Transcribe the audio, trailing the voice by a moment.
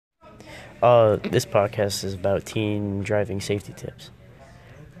This podcast is about teen driving safety tips.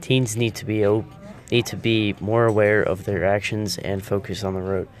 Teens need to be more aware of their actions and focus on the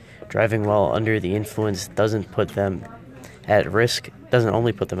road. Driving while under the influence doesn't only put them at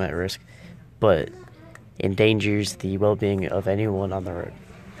risk, but endangers the well-being of anyone on the road.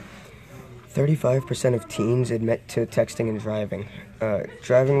 35% of teens admit to texting and driving.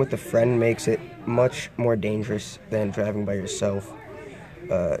 Driving with a friend makes it much more dangerous than driving by yourself.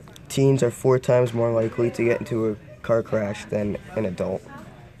 Teens are 4 times more likely to get into a car crash than an adult.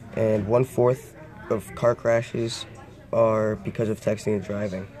 And 1/4 of car crashes are because of texting and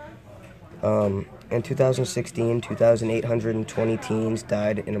driving. In 2016, 2,820 teens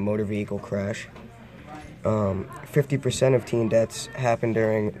died in a motor vehicle crash. 50% of teen deaths happen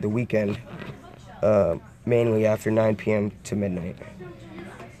during the weekend, mainly after 9 p.m. to midnight.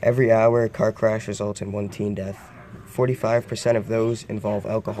 Every hour, a car crash results in 1 teen death. 45% of those involve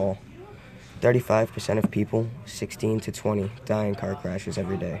alcohol. 35% of people, 16 to 20, die in car crashes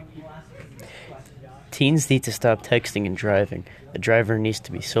every day. Teens need to stop texting and driving. The driver needs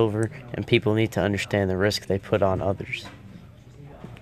to be sober, and people need to understand the risk they put on others.